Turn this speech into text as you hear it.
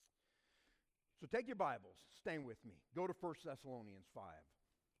So take your Bibles, stand with me. Go to 1 Thessalonians 5,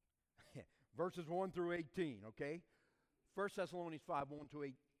 verses 1 through 18, okay? 1 Thessalonians 5, 1 to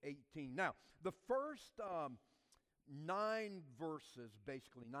 18. Now, the first 9 verses,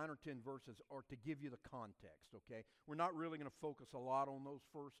 basically, 9 or 10 verses, are to give you the context, okay? We're not really going to focus a lot on those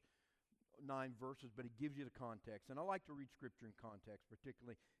first 9 verses, but it gives you the context. And I like to read Scripture in context,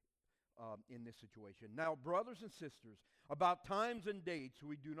 particularly in this situation. Now, brothers and sisters, about times and dates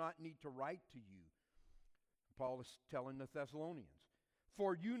we do not need to write to you. Paul is telling the Thessalonians.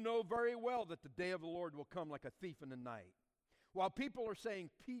 For you know very well that the day of the Lord will come like a thief in the night. While people are saying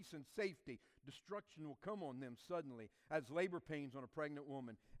peace and safety, destruction will come on them suddenly as labor pains on a pregnant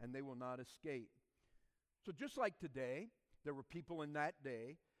woman, and they will not escape. So just like today, there were people in that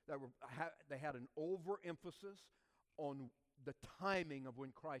day that they had an overemphasis on the timing of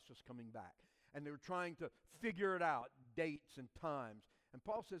when Christ was coming back. And they were trying to figure it out, dates and times. And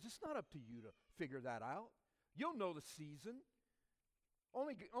Paul says, it's not up to you to figure that out. You'll know the season.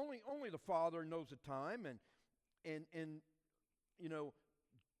 Only the Father knows the time. And you know,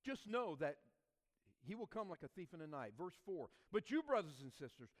 just know that He will come like a thief in the night. Verse 4, but you, brothers and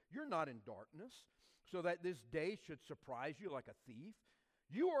sisters, you're not in darkness, so that this day should surprise you like a thief.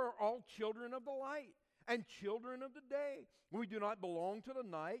 You are all children of the light and children of the day. We do not belong to the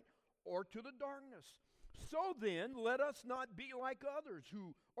night or to the darkness. So then, let us not be like others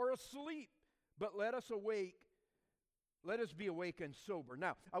who are asleep, but let us be awake and sober.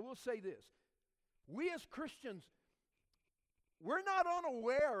 Now, I will say this. We as Christians, we're not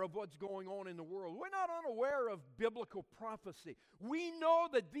unaware of what's going on in the world. We're not unaware of biblical prophecy. We know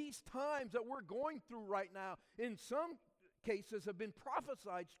that these times that we're going through right now, in some cases have been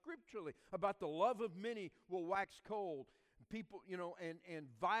prophesied scripturally about the love of many will wax cold. People, and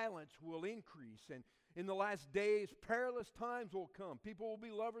violence will increase. And in the last days, perilous times will come. People will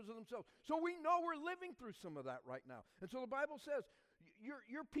be lovers of themselves. So we know we're living through some of that right now. And so the Bible says,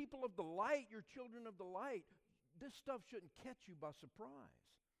 you're people of the light, you're children of the light. This stuff shouldn't catch you by surprise.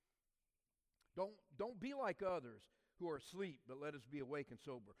 Don't be like others who are asleep, but let us be awake and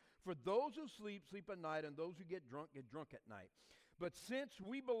sober. For those who sleep, sleep at night, and those who get drunk at night. But since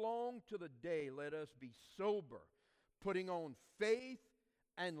we belong to the day, let us be sober, putting on faith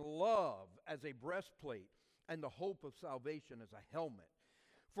and love as a breastplate, and the hope of salvation as a helmet.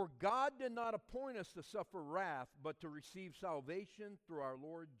 For God did not appoint us to suffer wrath, but to receive salvation through our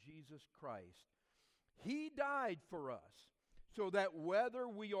Lord Jesus Christ. He died for us, so that whether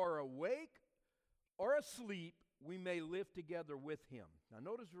we are awake or asleep, we may live together with Him. Now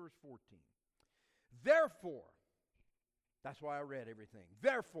notice verse 14. Therefore, that's why I read everything.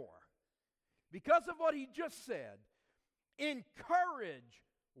 Therefore, because of what he just said, encourage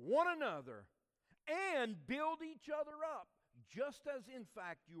one another and build each other up, just as in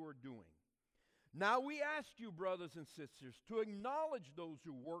fact you are doing. Now we ask you, brothers and sisters, to acknowledge those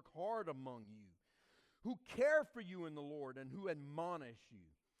who work hard among you, who care for you in the Lord and who admonish you.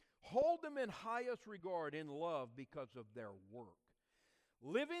 Hold them in highest regard in love because of their work.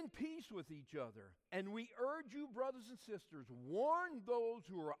 Live in peace with each other. And we urge you, brothers and sisters, warn those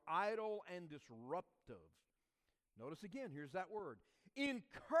who are idle and disruptive. Notice again, here's that word.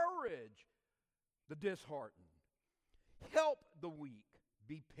 Encourage the disheartened. Help the weak.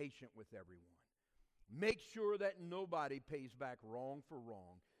 Be patient with everyone. Make sure that nobody pays back wrong for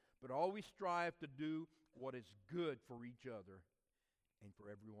wrong, but always strive to do what is good for each other and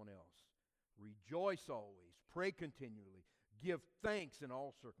for everyone else. Rejoice always. Pray continually. Give thanks in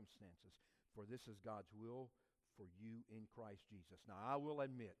all circumstances, for this is God's will for you in Christ Jesus. Now, I will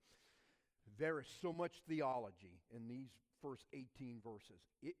admit, there is so much theology in these first 18 verses.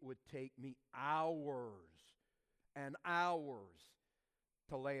 It would take me hours and hours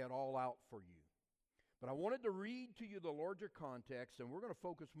to lay it all out for you. But I wanted to read to you the larger context, and we're going to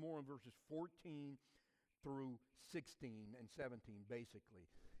focus more on verses 14 through 16 and 17, basically,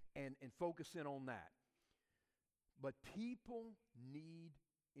 and focus in on that. But people need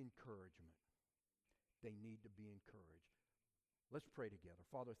encouragement. They need to be encouraged. Let's pray together.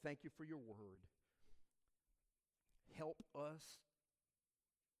 Father, thank you for your word. Help us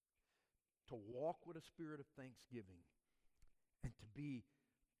to walk with a spirit of thanksgiving and to be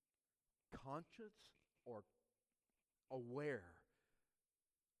conscious or aware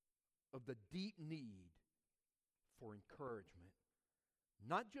of the deep need for encouragement,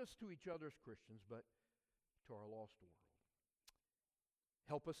 not just to each other as Christians, but to our lost world.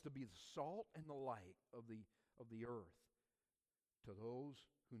 Help us to be the salt and the light of the earth to those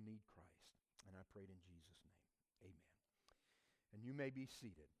who need Christ. And I prayed in Jesus' name. Amen. And you may be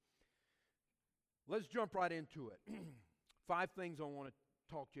seated. Let's jump right into it. 5 things I want to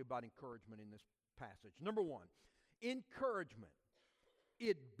talk to you about encouragement in this passage. Number one, encouragement.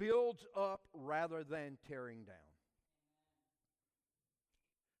 It builds up rather than tearing down.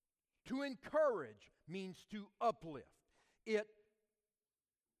 To encourage means to uplift. It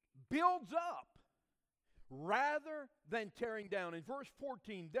builds up rather than tearing down. In verse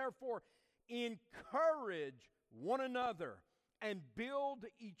 14, therefore, encourage one another and build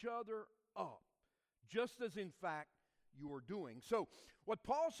each other up, just as in fact you are doing. So, what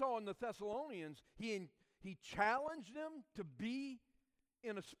Paul saw in the Thessalonians, he challenged them to be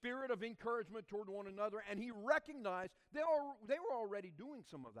in a spirit of encouragement toward one another, and he recognized they were already doing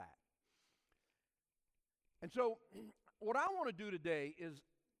some of that. And so, what I want to do today is,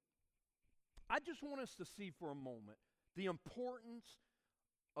 I just want us to see for a moment the importance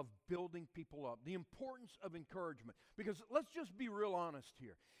of building people up, the importance of encouragement. Because let's just be real honest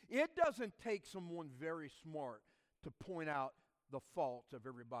here. It doesn't take someone very smart to point out the faults of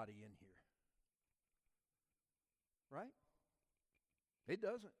everybody in here. Right? It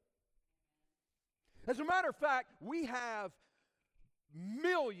doesn't. As a matter of fact, we have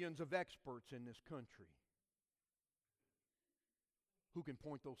millions of experts in this country who can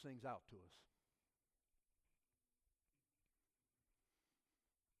point those things out to us.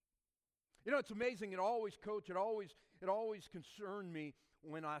 You know, it's amazing. It always concerned me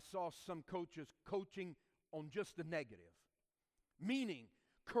when I saw some coaches coaching on just the negative, meaning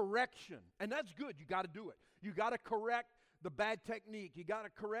correction. And that's good. You got to do it. You got to correct the bad technique. You got to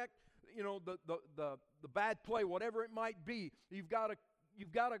correct, the bad play, whatever it might be. You've got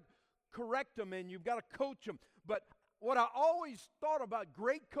to correct them, and you've got to coach them. But what I always thought about,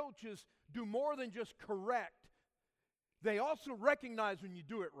 great coaches do more than just correct. They also recognize when you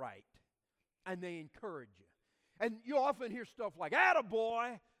do it right, and they encourage you. And you often hear stuff like,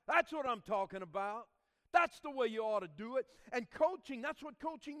 "Attaboy, that's what I'm talking about. That's the way you ought to do it." And coaching, that's what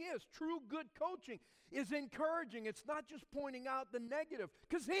coaching is. True good coaching is encouraging. It's not just pointing out the negative,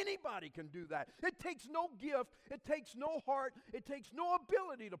 because anybody can do that. It takes no gift, it takes no heart, it takes no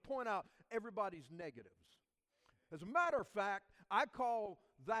ability to point out everybody's negatives. As a matter of fact, I call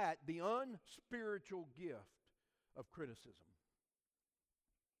that the unspiritual gift of criticism.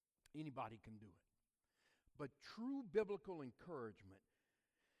 Anybody can do it. But true biblical encouragement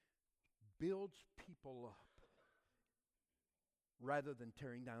builds people up rather than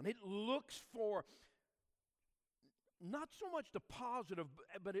tearing down. It looks for not so much the positive,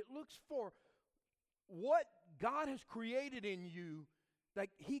 but it looks for what God has created in you that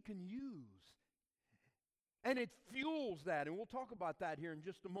He can use. And it fuels that, and we'll talk about that here in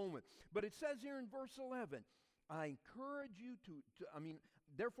just a moment. But it says here in verse 11, I encourage you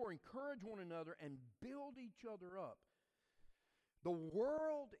therefore encourage one another and build each other up. The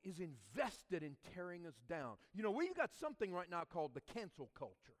world is invested in tearing us down. You know, we've got something right now called the cancel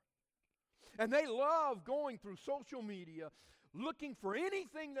culture. And they love going through social media, looking for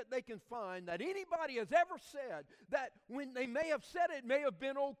anything that they can find that anybody has ever said, that when they may have said it may have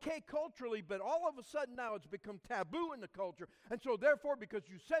been okay culturally, but all of a sudden now it's become taboo in the culture. And so therefore, because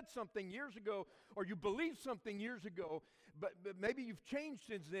you said something years ago, or you believed something years ago, but maybe you've changed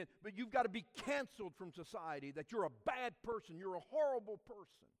since then, but you've got to be canceled from society, that you're a bad person, you're a horrible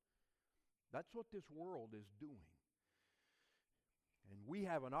person. That's what this world is doing. And we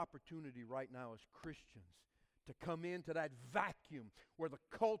have an opportunity right now as Christians to come into that vacuum where the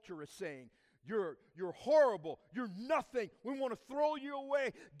culture is saying, you're horrible, you're nothing, we want to throw you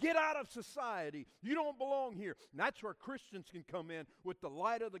away, get out of society, you don't belong here. And that's where Christians can come in with the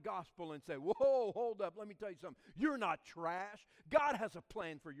light of the gospel and say, whoa, hold up, let me tell you something. You're not trash. God has a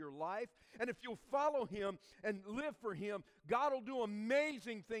plan for your life. And if you'll follow Him and live for Him, God will do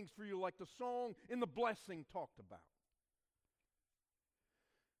amazing things for you, like the song in the blessing talked about.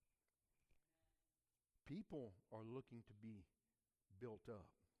 People are looking to be built up,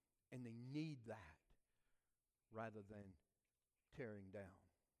 and they need that rather than tearing down.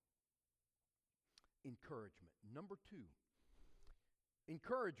 Encouragement. Number 2,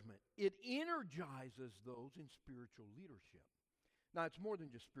 encouragement. It energizes those in spiritual leadership. Now, it's more than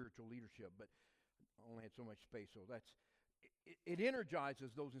just spiritual leadership, but I only had so much space, so it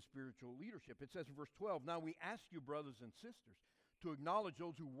energizes those in spiritual leadership. It says in verse 12, now we ask you, brothers and sisters, to acknowledge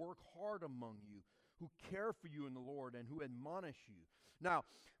those who work hard among you, who care for you in the Lord, and who admonish you. Now,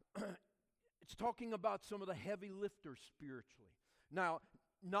 it's talking about some of the heavy lifters spiritually. Now,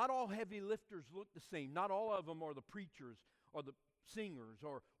 not all heavy lifters look the same. Not all of them are the preachers or the singers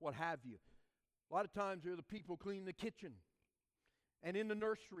or what have you. A lot of times they're the people cleaning the kitchen and in the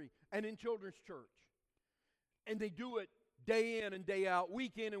nursery and in children's church. And they do it day in and day out,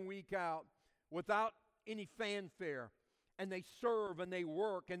 week in and week out, without any fanfare. and they serve and they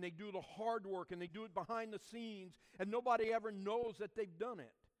work and they do the hard work and they do it behind the scenes, and nobody ever knows that they've done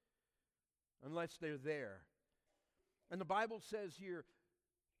it unless they're there. And the Bible says here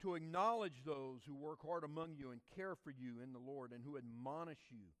to acknowledge those who work hard among you and care for you in the Lord and who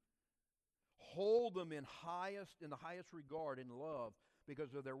admonish you. Hold them in the highest regard in love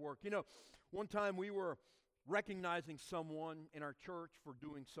because of their work. You know, one time we were recognizing someone in our church for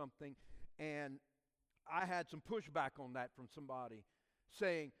doing something, and I had some pushback on that from somebody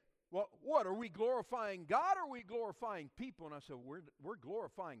saying, well, what, are we glorifying God or are we glorifying people? And I said, we're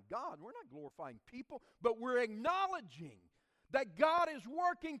glorifying God. We're not glorifying people, but we're acknowledging that God is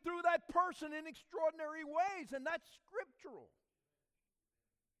working through that person in extraordinary ways, and that's scriptural.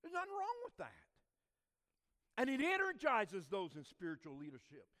 There's nothing wrong with that. And it energizes those in spiritual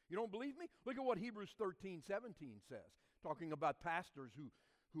leadership. You don't believe me? Look at what Hebrews 13:17 says, talking about pastors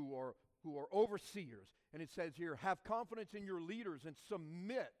who are overseers. And it says here, have confidence in your leaders and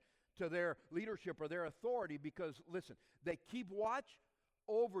submit to their leadership or their authority because, listen, they keep watch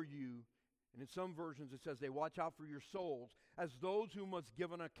over you. And in some versions it says they watch out for your souls as those who must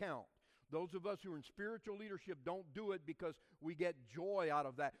give an account. Those of us who are in spiritual leadership don't do it because we get joy out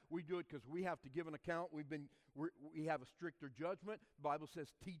of that. We do it because we have to give an account. We have a stricter judgment. The Bible says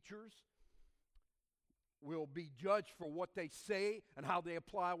teachers will be judged for what they say and how they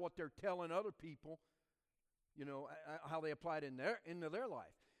apply what they're telling other people, you know, how they apply it into their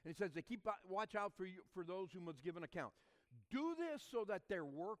life. And it says they keep watch out for those who must give an account. Do this so that their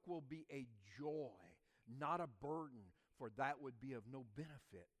work will be a joy, not a burden, for that would be of no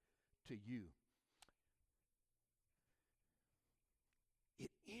benefit to you.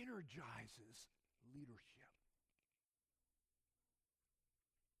 It energizes leadership.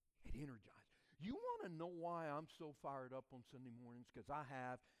 It energizes. You want to know why I'm so fired up on Sunday mornings? Because I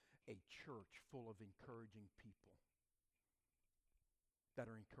have a church full of encouraging people that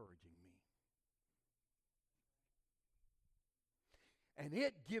are encouraging me. And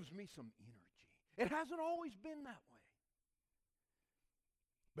it gives me some energy. It hasn't always been that way.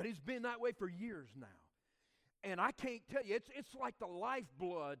 But it's been that way for years now. And I can't tell you, it's like the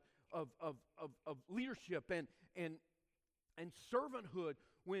lifeblood of leadership and servanthood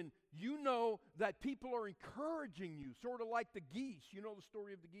when you know that people are encouraging you, sort of like the geese. You know the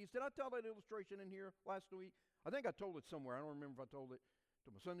story of the geese. Did I tell that illustration in here last week? I think I told it somewhere. I don't remember if I told it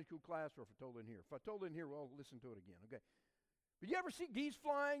to my Sunday school class or if I told it in here. If I told it in here, well, listen to it again, okay? Did you ever see geese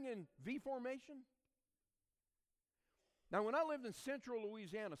flying in V formation? Now, when I lived in central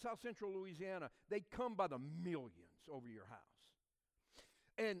Louisiana, south central Louisiana, they'd come by the millions over your house.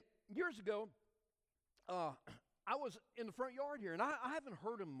 And years ago, I was in the front yard here, and I haven't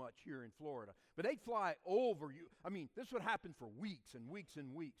heard them much here in Florida, but they'd fly over you. I mean, this would happen for weeks and weeks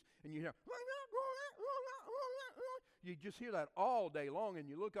and weeks, and you hear, you just hear that all day long, and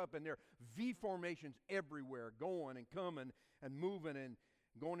you look up, and there are V formations everywhere, going and coming and moving and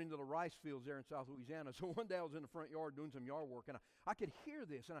going into the rice fields there in South Louisiana. So one day I was in the front yard doing some yard work, and I could hear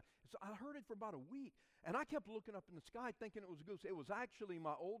this, and so I heard it for about a week, and I kept looking up in the sky thinking it was a goose. It was actually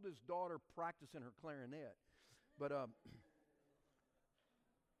my oldest daughter practicing her clarinet. But,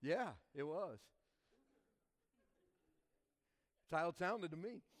 yeah, it was. That's how it sounded to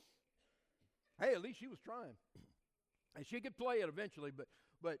me. Hey, at least she was trying. And she could play it eventually,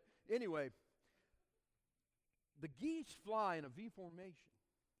 but anyway, the geese fly in a V formation.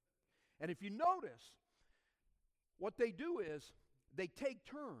 And if you notice, what they do is they take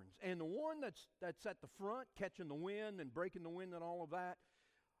turns. And the one that's at the front, catching the wind and breaking the wind and all of that,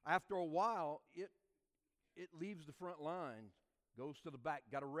 after a while, it leaves the front line, goes to the back,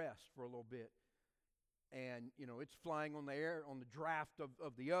 got to rest for a little bit. And, you know, it's flying on the air, on the draft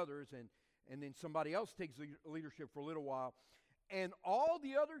of the others, and then somebody else takes the leadership for a little while. And all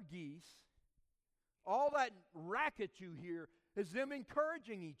the other geese, all that racket you hear is them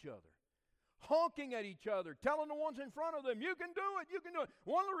encouraging each other, honking at each other, telling the ones in front of them, you can do it, you can do it.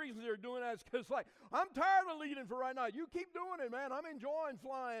 One of the reasons they're doing that is because, like, I'm tired of leading for right now. You keep doing it, man. I'm enjoying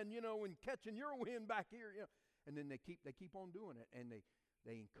flying, you know, and catching your wind back here. You know. And then they keep on doing it, and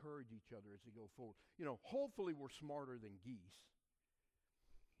they encourage each other as they go forward. You know, hopefully we're smarter than geese,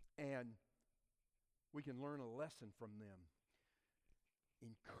 and we can learn a lesson from them.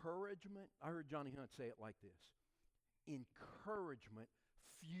 Encouragement, I heard Johnny Hunt say it like this: encouragement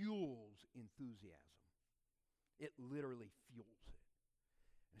fuels enthusiasm. It literally fuels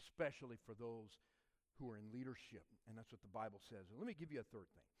it, especially for those who are in leadership, and that's what the Bible says. And let me give you a third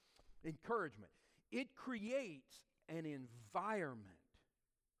thing. Encouragement. It creates an environment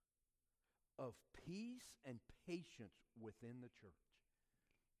of peace and patience within the church.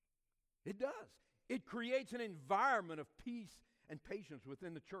 It does. It creates an environment of peace and patience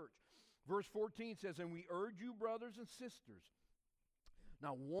within the church. Verse 14 says, "And we urge you, brothers and sisters,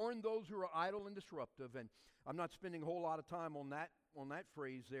 now warn those who are idle and disruptive." And I'm not spending a whole lot of time on that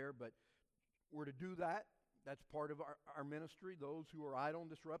phrase there, but we're to do that. That's part of our ministry. Those who are idle and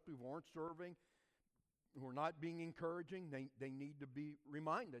disruptive, who aren't serving, who are not being encouraging, they need to be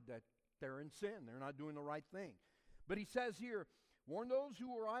reminded that they're in sin. They're not doing the right thing. But he says here, warn those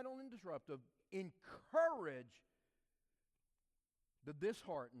who are idle and disruptive, encourage the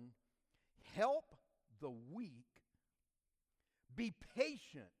disheartened, help the weak, be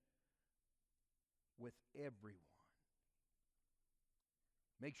patient with everyone.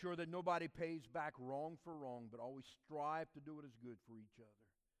 Make sure that nobody pays back wrong for wrong, but always strive to do what is good for each other.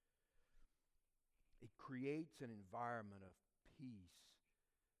 It creates an environment of peace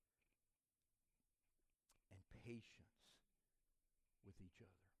and patience with each other.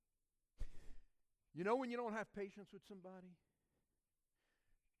 You know when you don't have patience with somebody?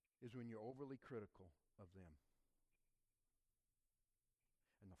 Is when you're overly critical of them.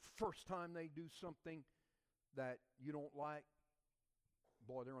 And the first time they do something that you don't like,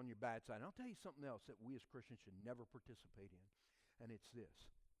 boy, they're on your bad side. And I'll tell you something else that we as Christians should never participate in, and it's this.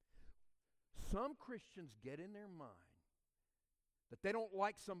 Some Christians get in their mind that they don't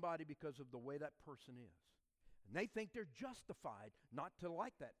like somebody because of the way that person is. And they think they're justified not to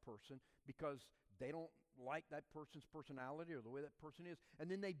like that person because they don't like that person's personality or the way that person is. And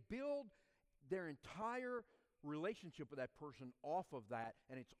then they build their entire relationship with that person off of that,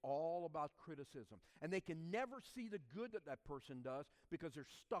 and it's all about criticism. And they can never see the good that that person does because they're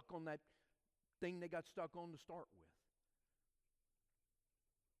stuck on that thing they got stuck on to start with.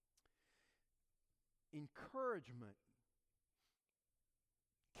 Encouragement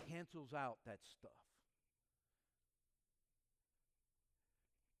cancels out that stuff.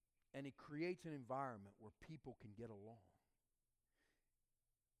 And it creates an environment where people can get along.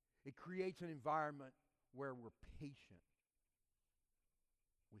 It creates an environment where we're patient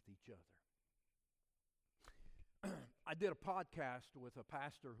with each other. I did a podcast with a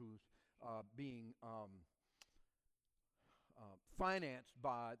pastor who's being financed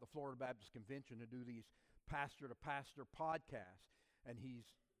by the Florida Baptist Convention to do these pastor-to-pastor podcasts. And he's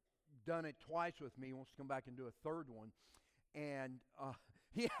done it twice with me. He wants to come back and do a third one. And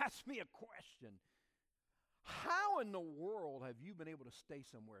he asked me a question. How in the world have you been able to stay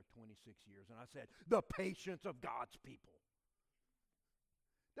somewhere 26 years? And I said, the patience of God's people.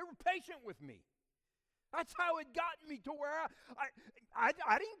 They were patient with me. That's how it got me to where I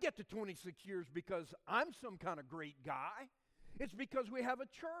didn't get to 26 years because I'm some kind of great guy. It's because we have a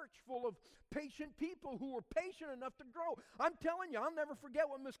church full of patient people who are patient enough to grow. I'm telling you, I'll never forget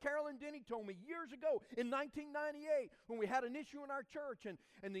what Miss Carolyn Denny told me years ago in 1998 when we had an issue in our church,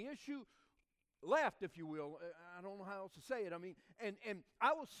 and the issue left, if you will. I don't know how else to say it. I mean, and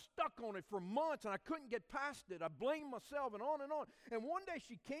I was stuck on it for months, and I couldn't get past it. I blamed myself and on and on. And one day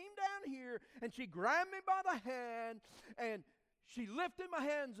she came down here, and she grabbed me by the hand, and she lifted my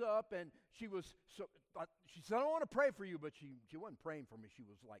hands up, and she said, I want to pray for you, but she wasn't praying for me. She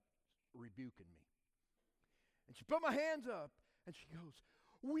was like rebuking me. And she put my hands up, and she goes,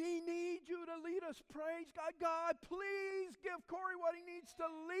 we need you to lead us. Praise God. God, please give Corey what he needs to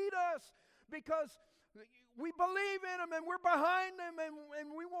lead us, because we believe in him and we're behind him,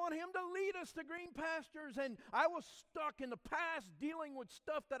 and we want him to lead us to green pastures. And I was stuck in the past dealing with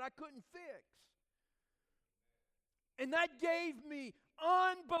stuff that I couldn't fix. And that gave me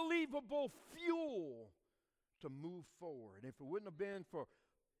unbelievable fuel to move forward. If it wouldn't have been for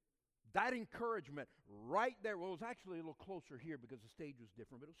that encouragement right there, well, it was actually a little closer here because the stage was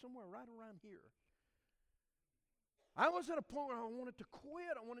different, but it was somewhere right around here. I was at a point where I wanted to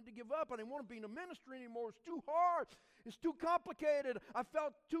quit. I wanted to give up. I didn't want to be in the ministry anymore. It's too hard. It's too complicated. I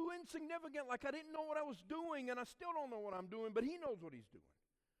felt too insignificant, like I didn't know what I was doing, and I still don't know what I'm doing, but he knows what he's doing.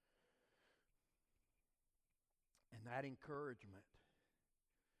 And that encouragement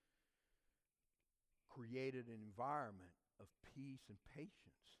created an environment of peace and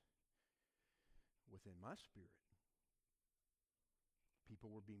patience within my spirit.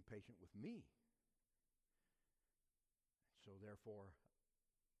 People were being patient with me. So therefore,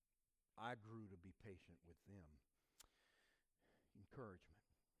 I grew to be patient with them. Encouragement.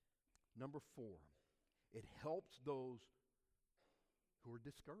 Number 4, it helps those who are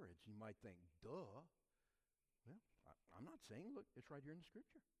discouraged. You might think, duh. Well, I'm not saying, look, it's right here in the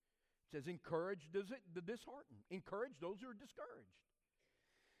scripture. It says, encourage the disheartened. Encourage those who are discouraged.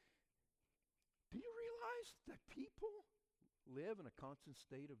 Do you realize that people live in a constant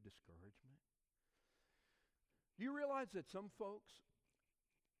state of discouragement? Do you realize that some folks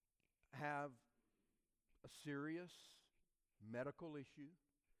have a serious medical issue.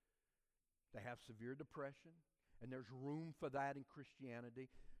 They have severe depression, and there's room for that in Christianity.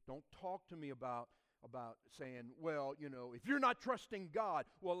 Don't talk to me about saying, well, if you're not trusting God,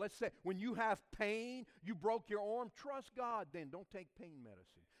 well, let's say when you have pain, you broke your arm, trust God then. Don't take pain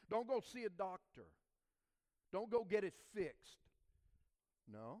medicine. Don't go see a doctor. Don't go get it fixed.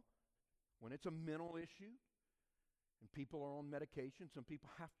 No. When it's a mental issue and people are on medication, some people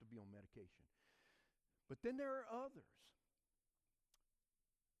have to be on medication. But then there are others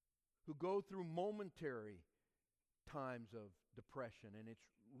who go through momentary times of depression, and it's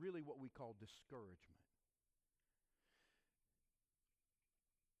really what we call discouragement.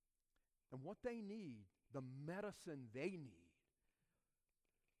 And what they need, the medicine they need,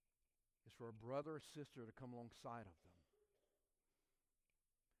 is for a brother or sister to come alongside of them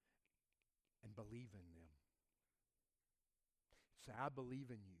and believe in them. Say, I believe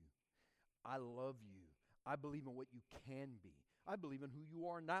in you. I love you. I believe in what you can be. I believe in who you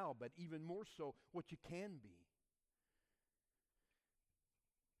are now, but even more so, what you can be.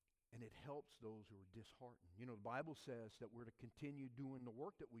 And it helps those who are disheartened. The Bible says that we're to continue doing the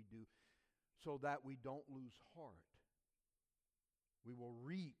work that we do so that we don't lose heart. We will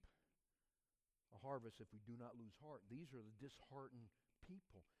reap a harvest if we do not lose heart. These are the disheartened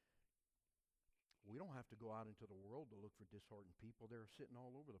people. We don't have to go out into the world to look for disheartened people. They're sitting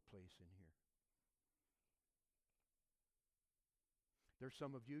all over the place in here. There's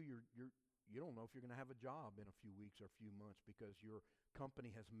some of you, you don't know if you're going to have a job in a few weeks or a few months because your company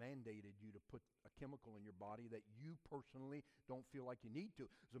has mandated you to put a chemical in your body that you personally don't feel like you need to.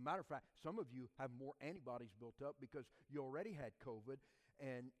 As a matter of fact, some of you have more antibodies built up because you already had COVID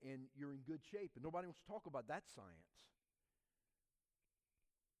and you're in good shape. And nobody wants to talk about that science.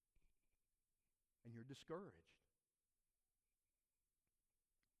 And you're discouraged.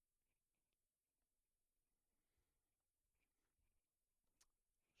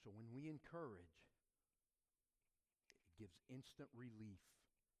 So when we encourage, it gives instant relief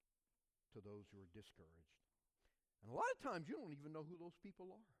to those who are discouraged. And a lot of times you don't even know who those people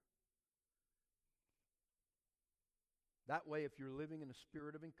are. That way, if you're living in a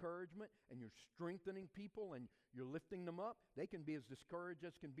spirit of encouragement and you're strengthening people and you're lifting them up, they can be as discouraged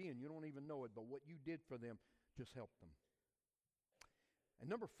as can be and you don't even know it, but what you did for them just helped them. And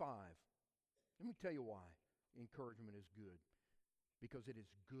number 5, let me tell you why encouragement is good. Because it is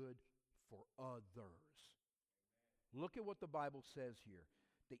good for others. Look at what the Bible says here.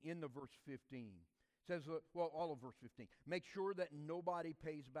 The end of verse 15. It says, all of verse 15. Make sure that nobody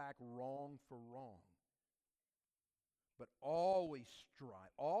pays back wrong for wrong. But always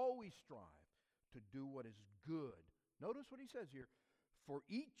strive to do what is good. Notice what he says here. For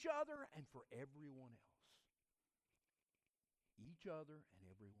each other and for everyone else. Each other and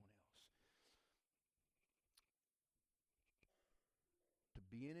everyone else.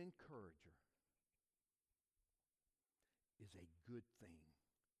 To be an encourager is a good thing.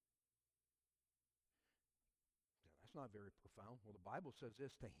 That's not very profound. Well, the Bible says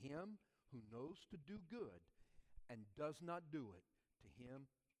this, to him who knows to do good and does not do it, to him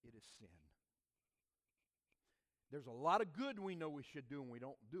it is sin. There's a lot of good we know we should do and we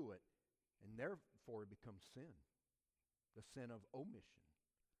don't do it, and therefore it becomes sin. The sin of omission.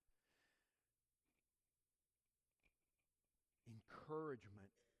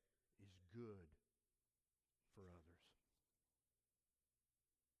 Encouragement is good for others.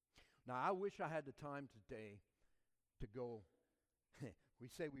 Now, I wish I had the time today to go, we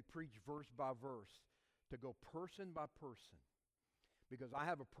say we preach verse by verse, to go person by person. Because I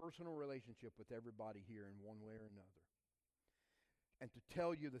have a personal relationship with everybody here in one way or another. And to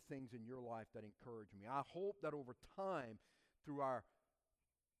tell you the things in your life that encourage me. I hope that over time, through our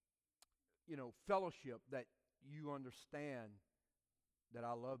fellowship, that you understand that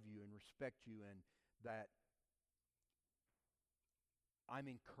I love you and respect you and that I'm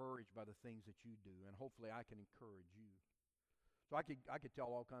encouraged by the things that you do, and hopefully I can encourage you. So I could tell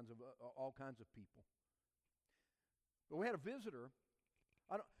all kinds of people. But we had a visitor.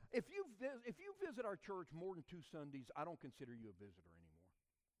 If you visit our church more than 2 Sundays, I don't consider you a visitor anymore.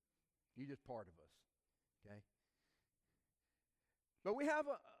 You're just part of us, okay? But we have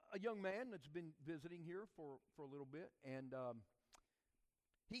a young man that's been visiting here for a little bit, and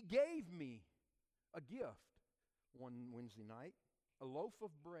he gave me a gift one Wednesday night, a loaf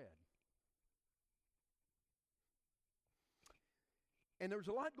of bread. And there was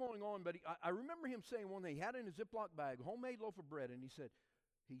a lot going on, but I remember him saying one day, he had it in a Ziploc bag, a homemade loaf of bread, and he said,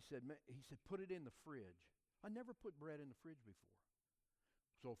 put it in the fridge. I never put bread in the fridge before.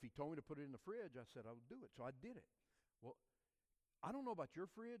 So if he told me to put it in the fridge, I said I would do it. So I did it. Well, I don't know about your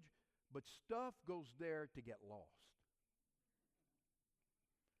fridge, But stuff goes there to get lost.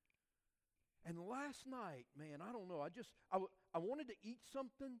 And last night, man, I don't know. I wanted to eat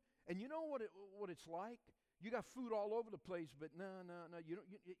something, and you know what it's like? You got food all over the place, but no.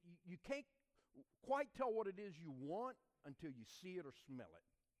 You can't quite tell what it is you want until you see it or smell it.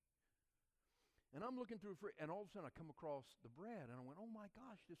 And I'm looking through, and all of a sudden I come across the bread, and I went, oh my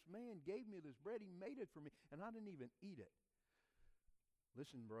gosh, this man gave me this bread. He made it for me, and I didn't even eat it.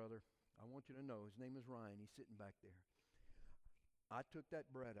 Listen, brother, I want you to know, his name is Ryan. He's sitting back there. I took that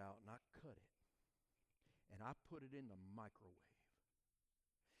bread out, and I cut it, and I put it in the microwave.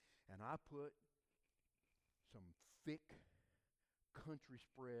 And I put some thick country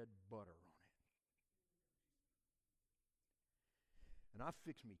spread butter on it. And I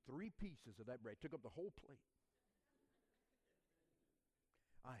fixed me 3 pieces of that bread. Took up the whole plate.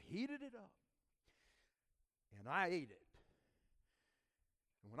 I heated it up. And I ate it.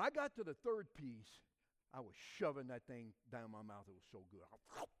 And when I got to the 3rd piece, I was shoving that thing down my mouth. It was so good.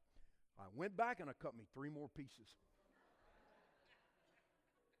 I went back and I cut me 3 more pieces.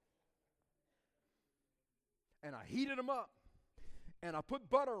 And I heated them up. And I put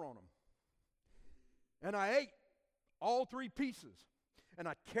butter on them. And I ate all 3 pieces. And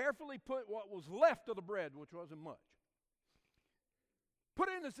I carefully put what was left of the bread, which wasn't much, put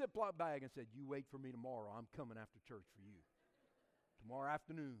it in a Ziploc bag and said, you wait for me tomorrow. I'm coming after church for you. Tomorrow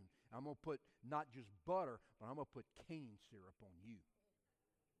afternoon, I'm going to put not just butter, but I'm going to put cane syrup on you.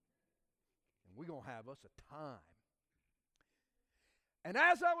 And we're going to have us a time. And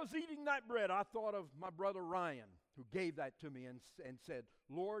as I was eating that bread, I thought of my brother Ryan, who gave that to me and said,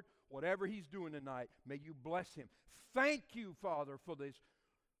 Lord, whatever he's doing tonight, may you bless him. Thank you, Father, for this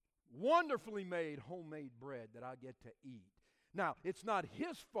wonderfully made homemade bread that I get to eat. Now, it's not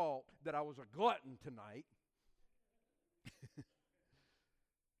his fault that I was a glutton tonight.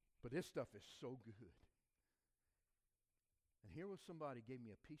 But this stuff is so good. And here was somebody gave me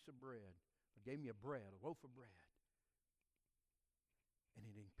a piece of bread, or gave me a loaf of bread. And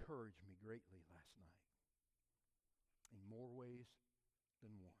it encouraged me greatly last night in more ways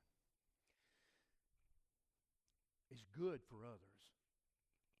than one. It's good for others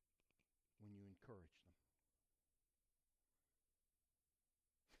when you encourage them.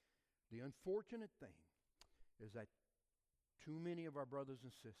 The unfortunate thing is that too many of our brothers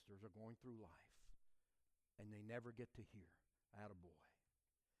and sisters are going through life and they never get to hear, attaboy.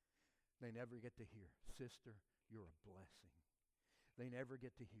 They never get to hear, sister, you're a blessing. They never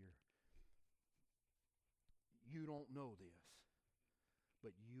get to hear, you don't know this,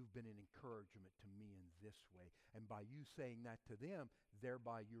 but you've been an encouragement to me in this way. And by you saying that to them,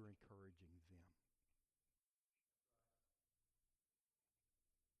 thereby you're encouraging them.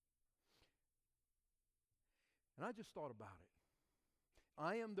 And I just thought about it.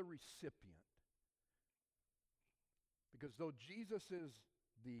 I am the recipient. Because though Jesus is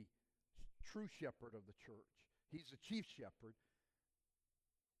the true shepherd of the church, he's the chief shepherd,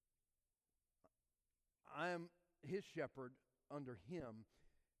 I am his shepherd under him.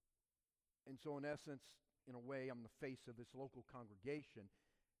 And so in essence, in a way, I'm the face of this local congregation.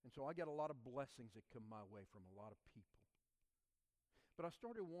 And so I get a lot of blessings that come my way from a lot of people. But I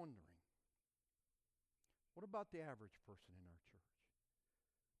started wondering, what about the average person in our church?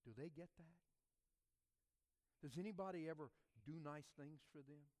 Do they get that? Does anybody ever do nice things for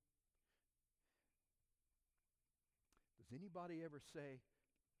them? Does anybody ever say,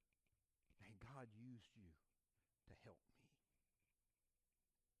 man, God used you to help me?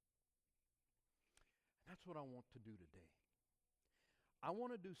 And that's what I want to do today. I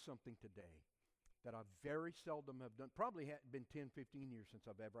want to do something today that I very seldom have done. Probably been 10, 15 years since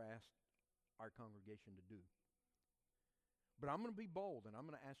I've ever asked our congregation to do. But I'm going to be bold, and I'm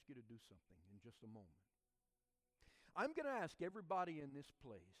going to ask you to do something in just a moment. I'm going to ask everybody in this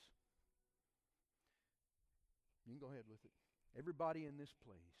place, you can go ahead with it, everybody in this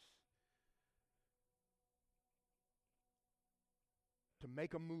place, to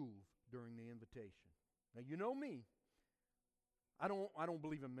make a move during the invitation. Now, you know me. I don't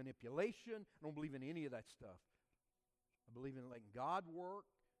believe in manipulation. I don't believe in any of that stuff. I believe in letting God work.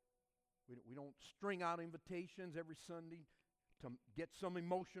 We don't string out invitations every Sunday to get some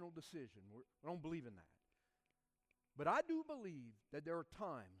emotional decision. We don't believe in that. But I do believe that there are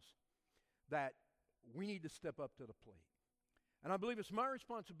times that we need to step up to the plate. And I believe it's my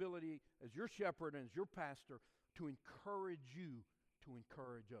responsibility as your shepherd and as your pastor to encourage you to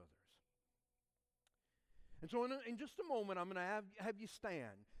encourage others. And so in just a moment, I'm going to have you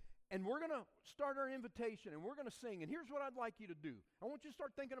stand. And we're going to start our invitation, and we're going to sing. And here's what I'd like you to do. I want you to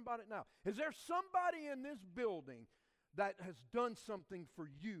start thinking about it now. Is there somebody in this building that has done something for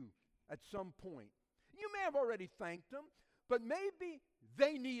you at some point. You may have already thanked them, but maybe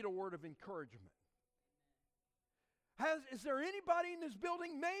they need a word of encouragement. Is there anybody in this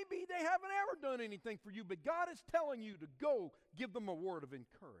building, maybe they haven't ever done anything for you, but God is telling you to go give them a word of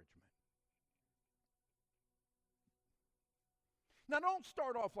encouragement. Now, don't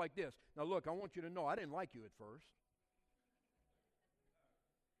start off like this. Now, look, I want you to know I didn't like you at first.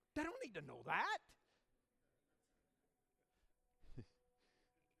 They don't need to know that.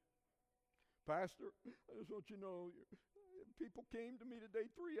 Pastor, I just want you to know, people came to me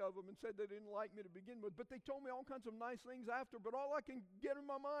today, 3 of them, and said they didn't like me to begin with, but they told me all kinds of nice things after, but all I can get in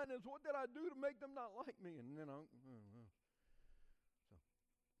my mind is, what did I do to make them not like me? And then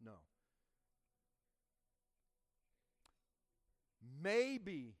no.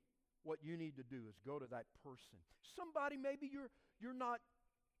 Maybe what you need to do is go to that person. Somebody, maybe they're not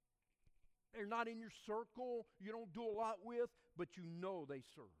in your circle, you don't do a lot with, but you know they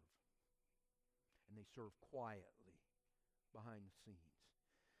serve. And they serve quietly behind the scenes.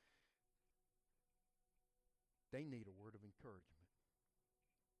 They need a word of encouragement.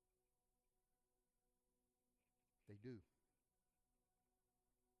 They do.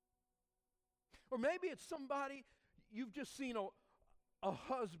 Or maybe it's somebody you've just seen a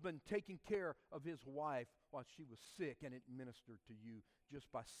husband taking care of his wife while she was sick, and it ministered to you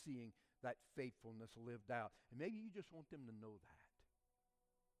just by seeing that faithfulness lived out. And maybe you just want them to know that.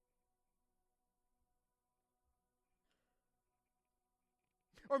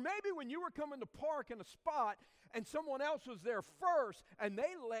 Or maybe when you were coming to park in a spot and someone else was there first and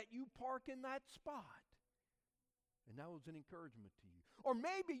they let you park in that spot. And that was an encouragement to you. Or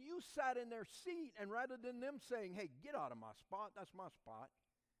maybe you sat in their seat and rather than them saying, hey, get out of my spot, that's my spot.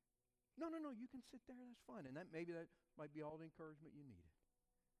 No, you can sit there, that's fine. And maybe that might be all the encouragement you needed.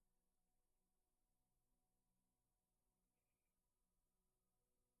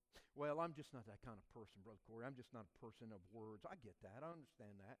 Well, I'm just not that kind of person, Brother Corey. I'm just not a person of words. I get that. I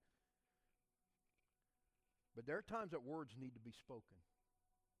understand that. But there are times that words need to be spoken.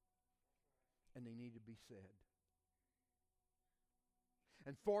 And they need to be said.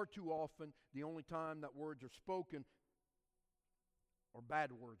 And far too often, the only time that words are spoken are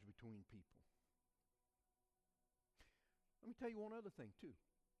bad words between people. Let me tell you one other thing, too.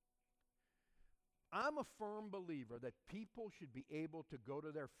 I'm a firm believer that people should be able to go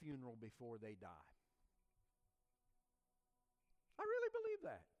to their funeral before they die. I really believe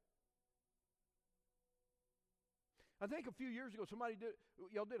that. I think a few years ago,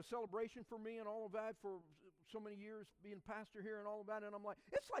 y'all did a celebration for me and all of that for so many years being pastor here and all of that, and I'm like,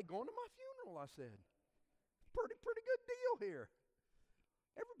 it's like going to my funeral, I said. Pretty good deal here.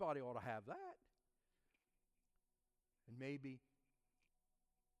 Everybody ought to have that. And maybe,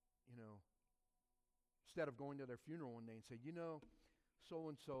 instead of going to their funeral one day and say,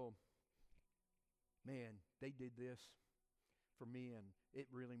 so-and-so, man, they did this for me and it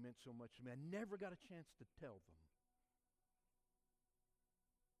really meant so much to me. I never got a chance to tell them.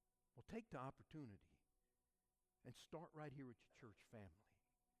 Well, take the opportunity and start right here with your church family.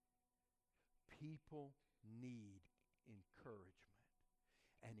 People need encouragement.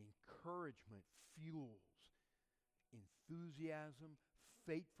 And encouragement fuels enthusiasm,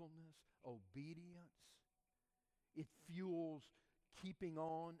 faithfulness, obedience. It fuels keeping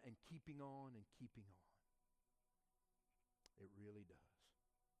on and keeping on and keeping on. It really does.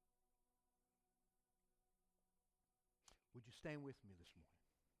 Would you stand with me this morning?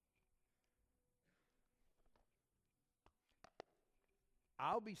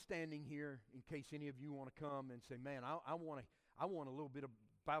 I'll be standing here in case any of you want to come and say, man, I want a little bit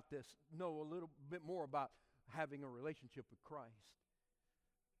about this, know a little bit more about having a relationship with Christ.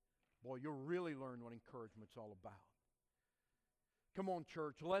 Boy, you'll really learn what encouragement's all about. Come on,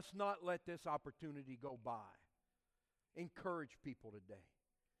 church, let's not let this opportunity go by. Encourage people today.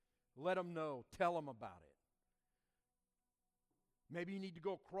 Let them know. Tell them about it. Maybe you need to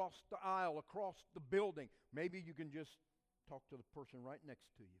go across the aisle, across the building. Maybe you can just talk to the person right next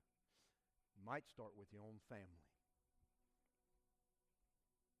to you. It might start with your own family.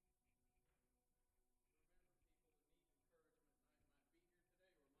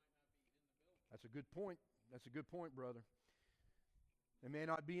 That's a good point. That's a good point, brother. They may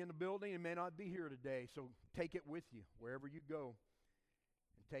not be in the building, they may not be here today, so take it with you wherever you go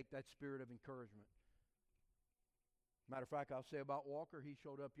and take that spirit of encouragement. Matter of fact, I'll say about Walker, he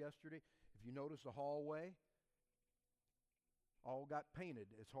showed up yesterday. If you notice the hallway, all got painted.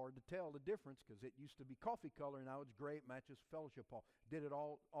 It's hard to tell the difference because it used to be coffee color, now it's gray. It matches fellowship hall. Did it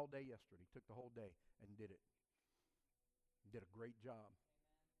all day yesterday. Took the whole day and did it. Did a great job.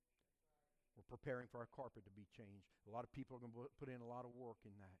 We're preparing for our carpet to be changed. A lot of people are going to put in a lot of work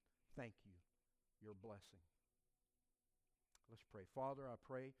in that Thank you. Your blessing. Let's pray. Father, I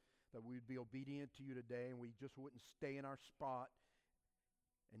pray that we would be obedient to you today and we just wouldn't stay in our spot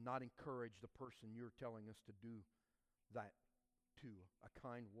and not encourage the person you're telling us to do that to. A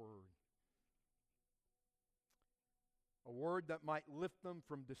kind word. A word that might lift them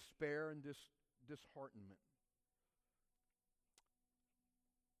from despair and disheartenment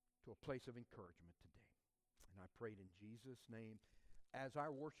to a place of encouragement today. And I prayed in Jesus' name as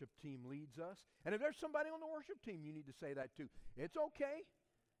our worship team leads us. And if there's somebody on the worship team, you need to say that too. It's okay.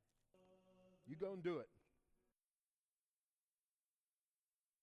 You go and do it.